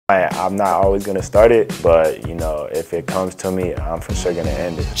I'm not always going to start it, but, you know, if it comes to me, I'm for sure going to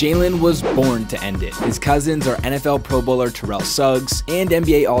end it. Jalen was born to end it. His cousins are NFL Pro Bowler Jalen Suggs and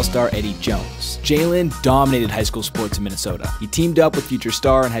NBA All-Star Eddie Jones. Jalen dominated high school sports in Minnesota. He teamed up with future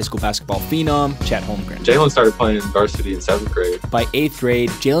star and high school basketball phenom Chet Holmgren. Jalen started playing in varsity in 7th grade. By 8th grade,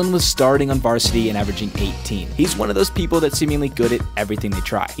 Jalen was starting on varsity and averaging 18. He's one of those people that's seemingly good at everything they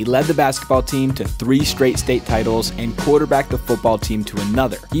try. He led the basketball team to 3 straight state titles and quarterbacked the football team to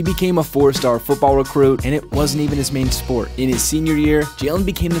another. He became a 4-star football recruit, and it wasn't even his main sport. In his senior year, Jalen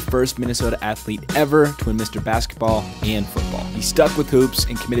became the first Minnesota athlete ever to win Mr. Basketball and football. He stuck with hoops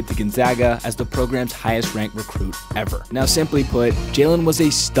and committed to Gonzaga as the program's highest-ranked recruit ever. Now, simply put, Jalen was a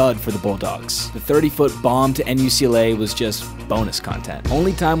stud for the Bulldogs. The 30-foot bomb to end UCLA was just bonus content.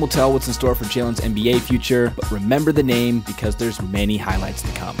 Only time will tell what's in store for Jalen's NBA future, but remember the name because there's many highlights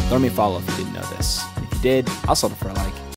to come. Throw me a follow if you didn't know this. And if you did, I'll settle for a like.